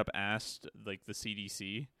just straight up asked like the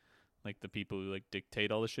CDC, like the people who like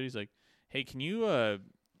dictate all this shit. He's like, "Hey, can you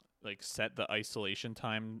like set the isolation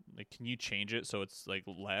time? Like, can you change it so it's like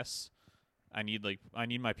less? I need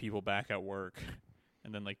my people back at work."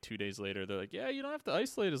 And then like 2 days later, they're like, "Yeah, you don't have to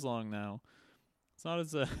isolate as long now. It's not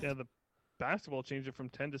as yeah, the basketball changed it from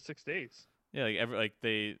 10 to 6 days. yeah,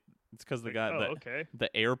 it's because the Like, guy okay.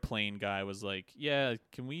 the airplane guy was like, "Yeah,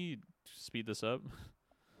 can we speed this up?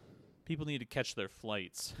 People need to catch their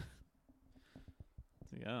flights."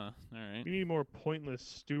 Yeah, all right. We need more pointless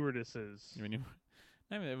stewardesses. I mean,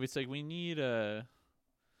 it's like we need You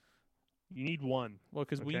need one. well,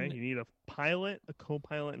 because Okay, you need a pilot, a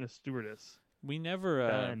co-pilot, and a stewardess. we never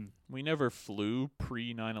Done. we never flew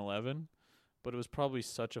pre 9/11, but it was probably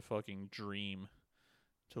such a fucking dream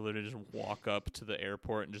to literally just walk up to the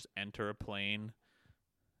airport and just enter a plane.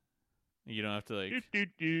 You don't have to like.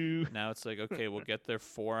 Do. Now it's like, okay, we'll get there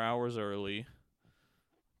 4 hours early,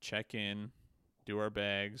 check in, do our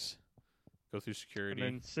bags, go through security.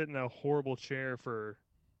 And then sit in a horrible chair for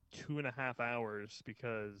 2.5 hours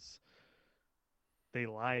because they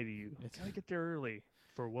lie to you. It's- Gotta get there early.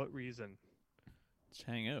 For what reason? Just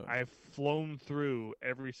hang out. I've flown through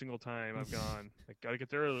every single time I've gone. Like, gotta get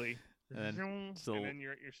there early. And And so- then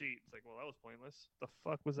you're at your seat. It's like, well, that was pointless. The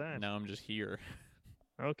fuck was that? Now I'm just here.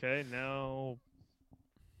 Okay, now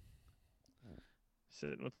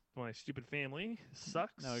sitting with my stupid family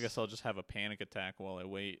sucks. Now I guess I'll just have a panic attack while I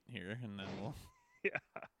wait here, and then we'll.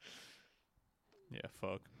 Yeah. Yeah,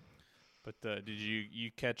 fuck. But did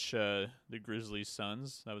you catch the Grizzlies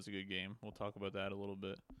Suns? That was a good game. We'll talk about that a little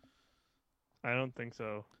bit. I don't think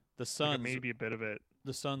so. The Like, Suns, maybe a bit of it.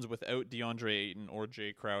 the Suns without DeAndre Ayton or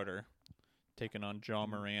Jay Crowder, taking on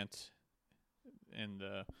John Morant, and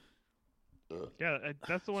Yeah,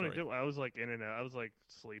 that's the one I Sorry. did. I was like in and out. I was like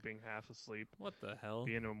sleeping, half asleep, what the hell?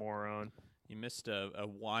 being a moron. You missed a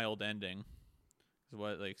wild ending.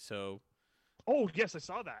 What like so? Oh yes, I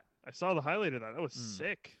saw that. I saw the highlight of that. That was Mm.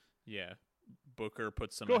 sick. Yeah, Booker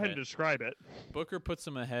puts them Go ahead. ahead and describe it. Booker puts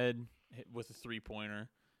him ahead with a 3-pointer,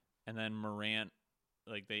 and then Morant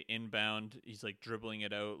like they inbound. He's like dribbling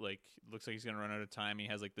it out. Like looks like he's gonna run out of time. He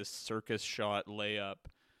has like this circus shot layup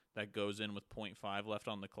that goes in with .5 left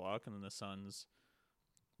on the clock, and then the Suns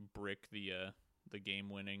brick the game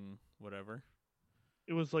winning whatever.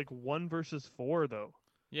 It was like 1 versus 4 though.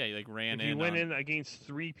 Yeah, he like ran Like, in. he went in against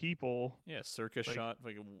 3 people. Yeah, circus like, shot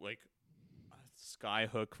like sky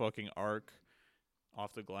hook fucking arc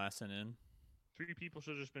off the glass and in. 3 people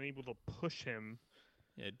should have just been able to push him.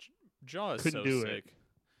 Yeah, Jaw is Couldn't so do sick. it.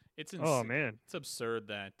 It's Oh man, it's absurd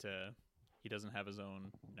that he doesn't have his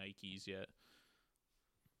own Nikes yet.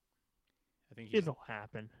 I think it'll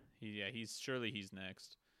happen. he's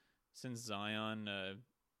next. Since Zion,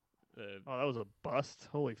 Oh, that was a bust.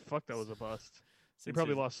 Holy fuck, that was a bust. He since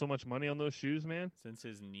probably his, lost so much money on those shoes, man. since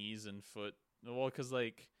his knees and foot. Well, because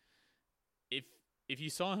like, if you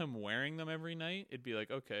saw him wearing them every night, it'd be like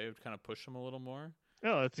okay, it would kind of push him a little more.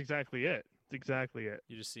 No, that's exactly it. That's exactly it.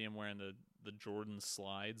 You just see him wearing the Jordan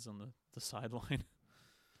slides on the sideline.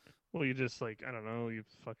 Well, you just like I don't know. You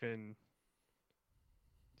fucking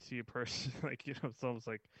see a person like it's almost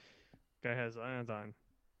like guy has irons on.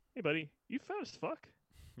 Hey, buddy, you fat as fuck.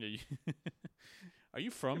 Yeah. Are you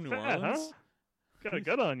from You're New fat, Orleans? huh? Got a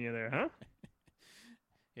gut on you there, huh?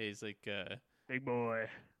 Yeah, he's like Big boy.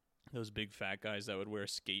 those big fat guys that would wear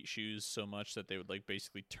skate shoes so much that they would like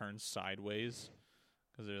basically turn sideways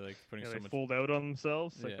because they're like putting Yeah, so they much. fold out on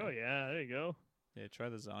themselves. Like, Yeah. oh yeah, there you go. Yeah, try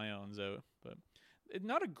the Zions out, but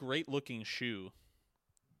not a great looking shoe.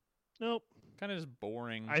 Nope. Kind of just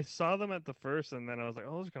boring. I saw them at the first, and then I was like,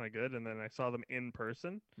 oh, those are kind of good. And then I saw them in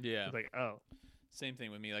person. I yeah, was like, oh, same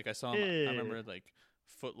thing with me. Like I saw 'em, I remember like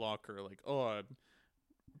Foot Locker, like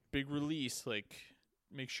big release, like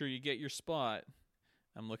make sure you get your spot.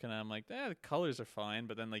 I'm looking at them like, the colors are fine,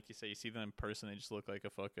 but then like you say, you see them in person, they just look like a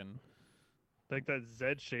fucking. like that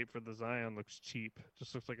Z shape for the Zion looks cheap.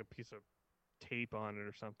 Just looks like a piece of tape on it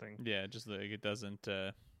or something. Yeah, just like it doesn't.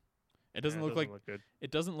 It Yeah, doesn't look like good.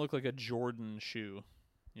 it doesn't look like a Jordan shoe.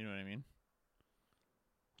 You know what I mean?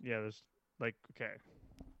 Yeah, there's like okay.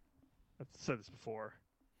 I've said this before.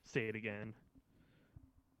 Say it again.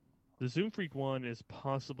 The Zoom Freak one is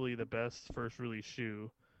possibly the best first release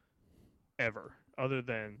shoe ever, other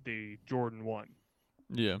than the Jordan 1.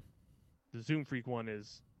 Yeah, The Zoom Freak one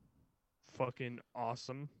is fucking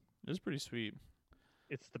awesome. it's pretty sweet.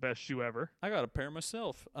 It's the best shoe ever. I got a pair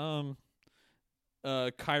myself.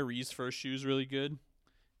 Kyrie's first shoe is really good,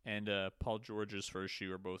 and Paul George's first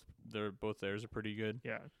shoe they're both theirs are pretty good.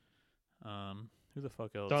 Yeah. Who the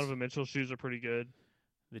fuck else? Donovan Mitchell's shoes are pretty good.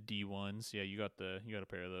 The D ones. Yeah, you got a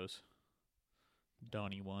pair of those.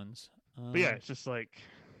 Donnie ones. But yeah, it's just like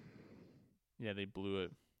yeah, they blew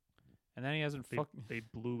it. And then he hasn't they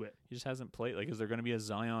blew it. he just hasn't played. Like, is there going to be a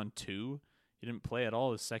Zion 2? He didn't play at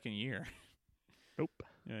all his second year. Nope.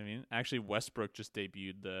 You know what I mean? Actually, Westbrook just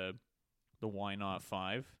debuted the Why Not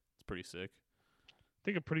 5. It's pretty sick. I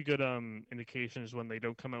think a pretty good indication is when they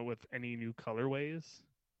don't come out with any new colorways.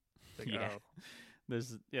 Like, Yeah. oh,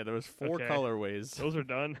 There was 4 Okay. colorways. those are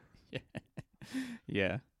done. Yeah.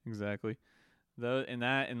 Yeah, exactly.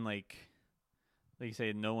 And like you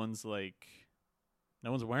say, no one's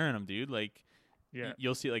wearing them, dude. Like, Yeah.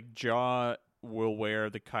 you'll see like Ja will wear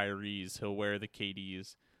the Kyries, he'll wear the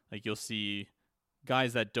KDs. Like you'll see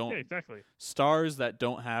guys that don't Yeah, exactly. stars that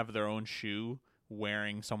don't have their own shoe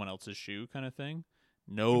wearing someone else's shoe, kind of thing.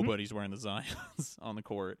 Nobody's wearing the Zions on the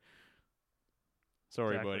court.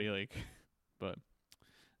 Sorry, Exactly. buddy. Like, but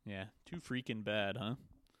yeah, too freaking bad, huh?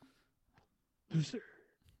 Loser.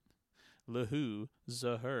 Lahu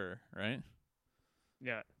Zahur, right?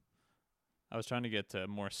 Yeah. I was trying to get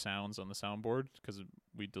more sounds on the soundboard because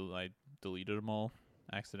I deleted them all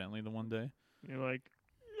accidentally the one day. You're like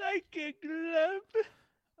a glove.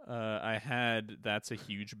 I had "That's a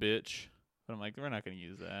Huge Bitch," but I'm like, we're not going to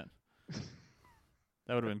use that.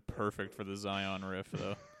 That would have been perfect for the Zion riff,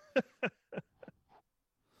 though.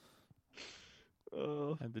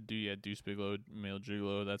 Oh. I had the Deuce Bigalow, Male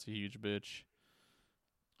Gigolo, "That's a Huge Bitch."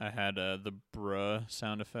 I had the bruh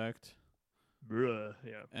sound effect, Bruh.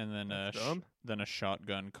 Yeah. and then That's dumb. then a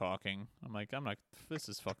shotgun cocking. I'm like, this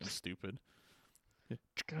is fucking stupid.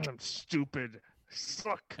 God, I'm stupid.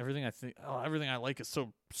 Suck. Everything I like is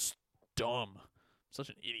so dumb. I'm such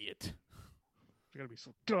an idiot. You gotta be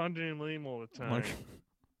so goddamn lame all the time. Like,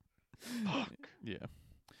 Fuck. yeah.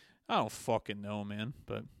 I don't fucking know, man.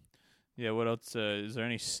 But yeah, what else? Is there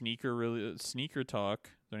any sneaker talk?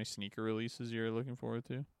 Is there any sneaker releases you're looking forward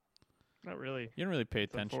to? Not really. You don't really pay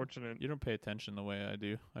It's attention. unfortunate. You don't pay attention the way I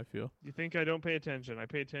do, I feel. You think I don't pay attention? I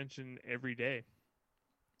pay attention every day.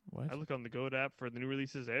 What? I look on the Goat app for the new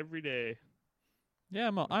releases every day. Yeah,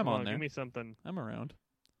 I'm Come on there. Give me something. I'm around.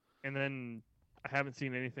 And then I haven't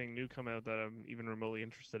seen anything new come out that I'm even remotely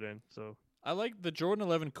interested in. So I like the Jordan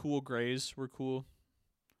 11 cool grays were cool.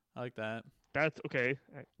 I like that. that's okay.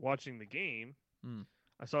 Watching the game, Hmm.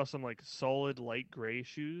 I saw some like solid light gray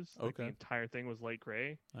shoes. Like the Okay. entire thing was light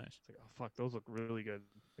gray. Nice. It's like, oh fuck, those look really good.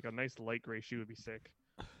 Like a nice light gray shoe would be sick.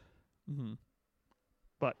 Mm-hmm.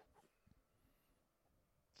 But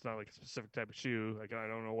it's not like a specific type of shoe. Like I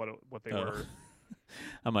don't know what they Oh. were.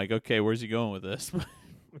 I'm like, okay, where's he going with this?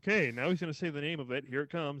 Okay, now he's gonna say the name of it. Here it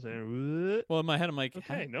comes. And Well, in my head, I'm like,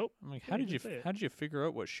 okay, nope. I'm like, Yeah, how you did you didn't say it. how did you figure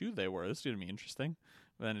out what shoe they were? This is gonna be interesting.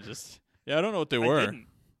 But then it just, yeah, I don't know what they I were. didn't.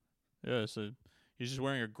 Yeah, so he's just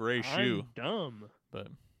wearing a gray shoe. I'm dumb. But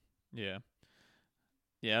yeah,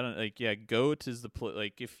 I don't like. Yeah, goat is the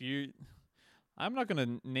like if you. I'm not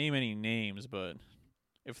gonna name any names, but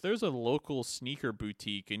if there's a local sneaker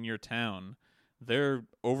boutique in your town, they're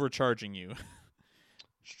overcharging you.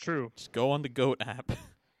 It's true. Just go on the Goat app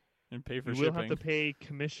and pay for You shipping. will have to pay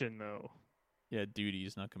commission though. Yeah,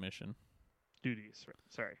 duties, not commission. Duties.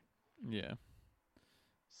 Sorry. Yeah.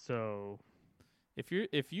 So If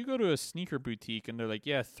you go to a sneaker boutique and they're like,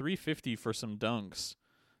 yeah, $350 for some dunks,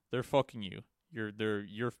 they're fucking you. You're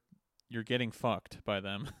getting fucked by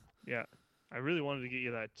them. yeah, I really wanted to get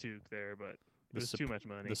you that toque there, but it was too much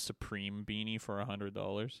money. The Supreme beanie for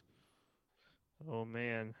 $100. Oh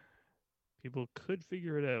man, people could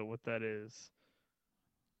figure it out what that is.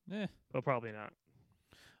 Eh, Well, probably not.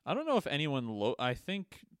 I don't know if anyone. I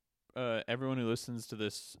think everyone who listens to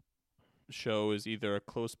this show is either a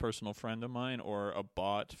close personal friend of mine or a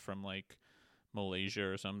bot from like Malaysia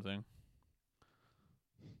or something.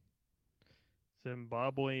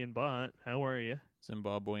 Zimbabwean bot, how are you?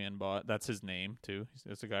 Zimbabwean bot. That's his name too.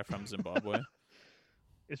 It's a guy from Zimbabwe.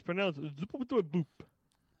 It's pronounced boop.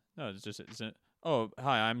 No, it's just oh,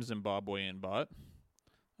 hi, I'm Zimbabwean bot.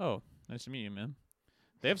 Oh, nice to meet you, man.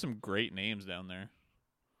 They have some great names down there.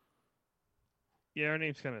 Yeah, our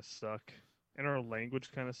names kind of suck, and our language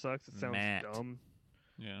kind of sucks. It sounds Matt. dumb.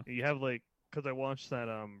 Yeah. You have like, because I watched that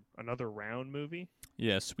Another Round movie.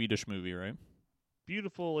 Yeah, Swedish movie, right?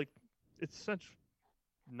 Beautiful, like it's such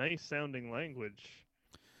nice sounding language.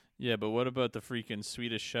 Yeah, but what about the freaking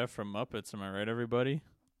Swedish chef from Muppets? Am I right, everybody?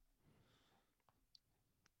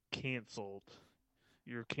 Canceled.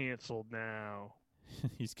 You're canceled now.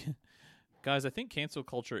 Guys, I think cancel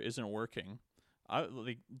culture isn't working.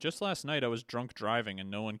 Just last night I was drunk driving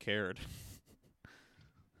and no one cared.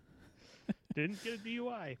 Didn't get a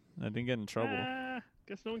DUI. I didn't get in trouble.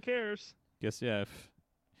 Guess no one cares. Guess yeah. If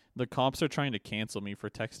the cops are trying to cancel me for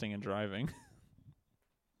texting and driving.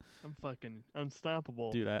 I'm fucking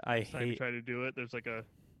unstoppable. Dude, I Next time you hate try to do it, there's like a,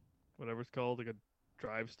 whatever it's called, like a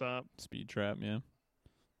drive stop. speed trap. Yeah,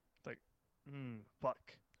 Fuck.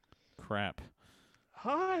 crap.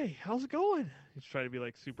 Hi, how's it going? You try to be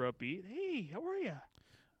like super upbeat. Hey, how are you?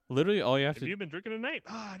 Literally, all you have Have you been drinking tonight?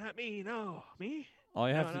 Ah, not me. No, me. all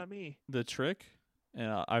you No, have to, not me. the trick. And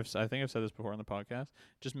I think I've said this before on the podcast.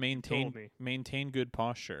 Just Told me. maintain good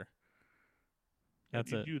posture.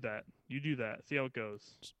 That's you it. do that. You do that. See how it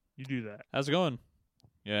goes. You do that. How's it going?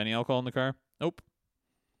 Yeah, any alcohol in the car? Nope.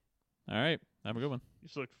 All right, have a good one. You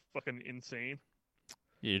just look fucking insane.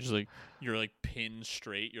 Yeah, you're like pinned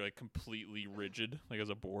straight. You're like completely rigid, like as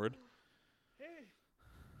a board. Hey,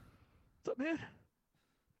 what's up, man?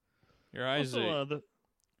 Your eyes Also,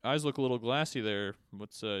 eyes look a little glassy there.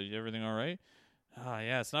 What's everything all right?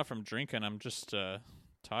 Yeah, it's not from drinking. I'm just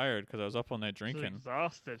tired because I was up all night drinking.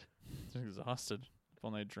 Exhausted. Exhausted. Up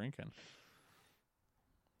all night drinking.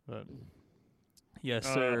 But yes,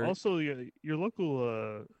 sir. Also, your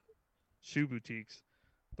local shoe boutiques,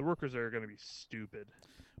 the workers there are going to be stupid.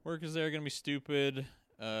 Workers there are gonna be stupid.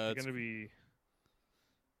 They're It's going to be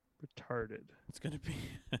retarded. gonna be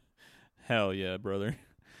hell yeah, brother.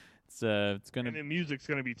 It's gonna And the music's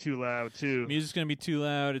going to be too loud too. music's gonna be too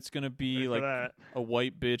loud. It's gonna be Ready for like that. a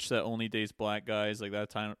white bitch that only dates black guys, like that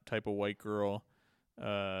type of white girl.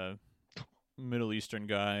 Middle Eastern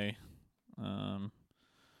guy. I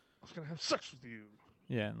was going to have sex with you.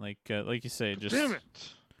 Yeah, and like you say, just Damn it.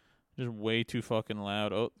 just way too fucking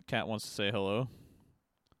loud. Oh, cat wants to say hello.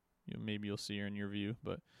 Maybe you'll see her in your view,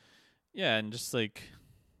 but yeah, and just like,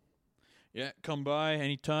 yeah, come by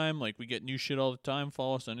anytime. Like we get new shit all the time.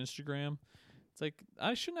 Follow us on Instagram. It's like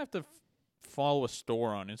I shouldn't have to follow a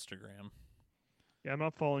store on Instagram. Yeah, I'm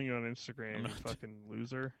not following you on Instagram, I'm you not. fucking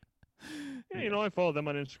loser. Yeah, you know, I follow them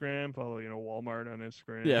on Instagram, follow, Walmart on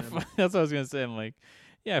Instagram. Yeah, that's what I was gonna say. I'm like,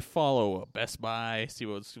 yeah, follow Best Buy. See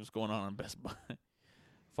what's going on Best Buy.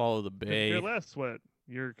 Follow the Bay. You're less what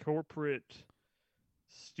your corporate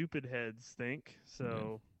stupid heads think.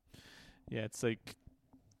 So, Yeah, it's like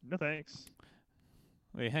no thanks.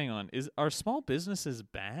 Wait, hang on. Are small businesses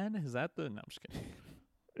bad? Is that the? No, I'm just kidding.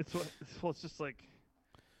 It's just like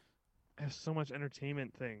I have so much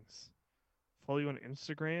entertainment things. Follow you on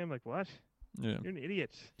Instagram? Like what? Yeah. You're an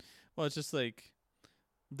idiot. Well, it's just like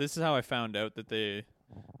this is how I found out that they.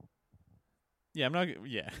 Yeah, I'm not.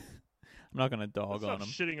 Yeah, I'm not gonna dog Let's on stop them.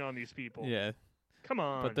 shitting on these people. Yeah, Come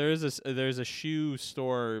on. but there's a shoe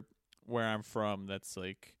store where I'm from that's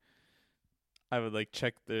like. I would like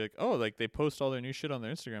check like they post all their new shit on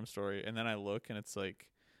their Instagram story, and then I look and it's like.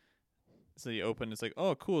 So you open, it's like,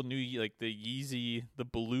 oh, cool, new like the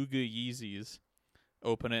Beluga Yeezys.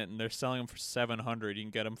 Open it, and they're selling them for $700. You can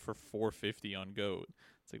get them for $450 on Goat.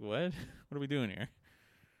 It's like, what? What are we doing here?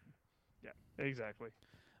 Yeah, exactly.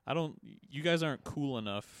 You guys aren't cool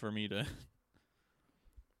enough for me to.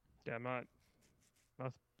 Yeah, I'm not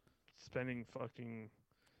spending fucking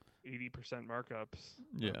 80% markups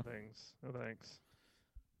Yeah. on things. No thanks.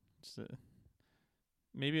 Just,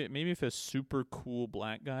 maybe if a super cool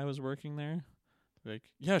black guy was working there, like,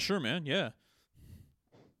 yeah, sure, man, yeah.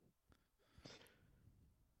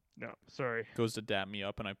 No, sorry. Goes to dap me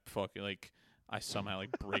up, and I fucking like, I somehow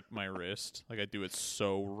like break my wrist. Like I do it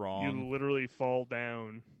so wrong. You literally fall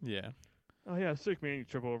down. Yeah. Oh yeah, sick man. You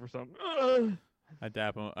trip over something. Ugh. I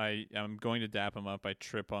dap him. I'm going to dap him up. I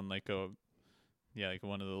trip on like like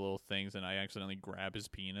one of the little things, and I accidentally grab his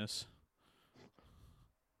penis.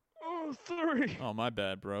 Oh, sorry. Oh, my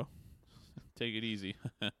bad, bro. Take it easy.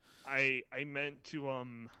 I meant to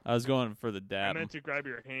I was going for the I dab. meant to grab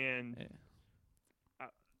your hand. Yeah.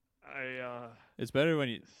 I It's better when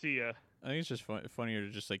you. see ya. I think it's just funnier to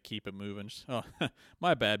just like keep it moving. Just, oh,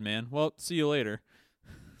 my bad, man. Well, see you later.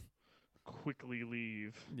 Quickly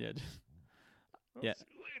leave. Yeah. I'll Yeah. See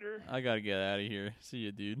you later. I gotta get out of here. See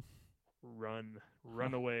you, dude.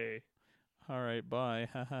 Run away. All right, bye.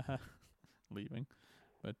 Leaving,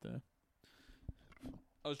 but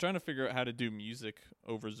I was trying to figure out how to do music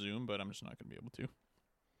over Zoom, but I'm just not gonna be able to.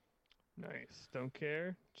 Nice. Don't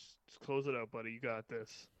care. Just close it out, buddy. You got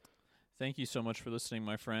this. Thank you so much for listening,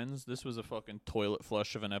 my friends. This was a fucking toilet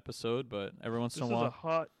flush of an episode, but every once This in is a while, a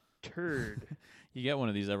hot turd. you get one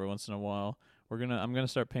of these every once in a while. I'm gonna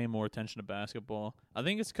start paying more attention to basketball. I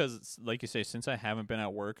think it's because it's like you say, since I haven't been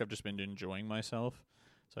at work, I've just been enjoying myself,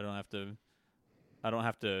 so I don't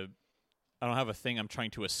have a thing I'm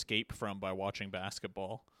trying to escape from by watching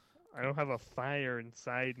basketball. I don't have a fire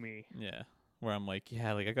inside me. Yeah, where I'm like,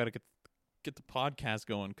 yeah, like I gotta get the podcast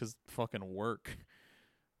going because fucking work.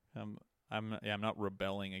 I'm not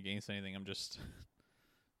rebelling against anything. I'm just,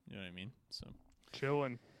 you know what I mean. So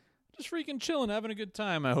Chilling. just freaking chilling, having a good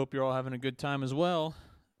time. I hope you're all having a good time as well.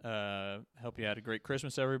 Hope you had a great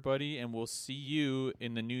Christmas, everybody, and we'll see you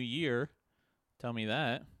in the new year. Tell me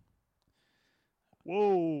that.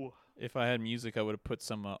 Whoa. If I had music, I would have put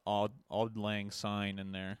some Auld Lang Syne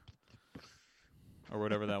in there. Or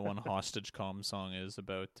whatever that one Hostage Calm song is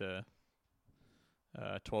about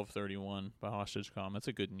 1231 by Hostage Calm. That's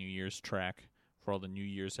a good New Year's track for all the New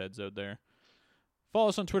Year's heads out there. Follow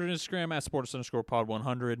us on Twitter and Instagram at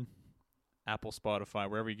sports_pod100, Apple, Spotify,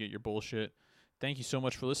 wherever you get your bullshit. Thank you so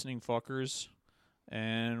much for listening, fuckers.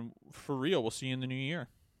 And for real, we'll see you in the new year.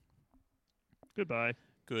 Goodbye.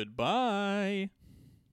 Goodbye.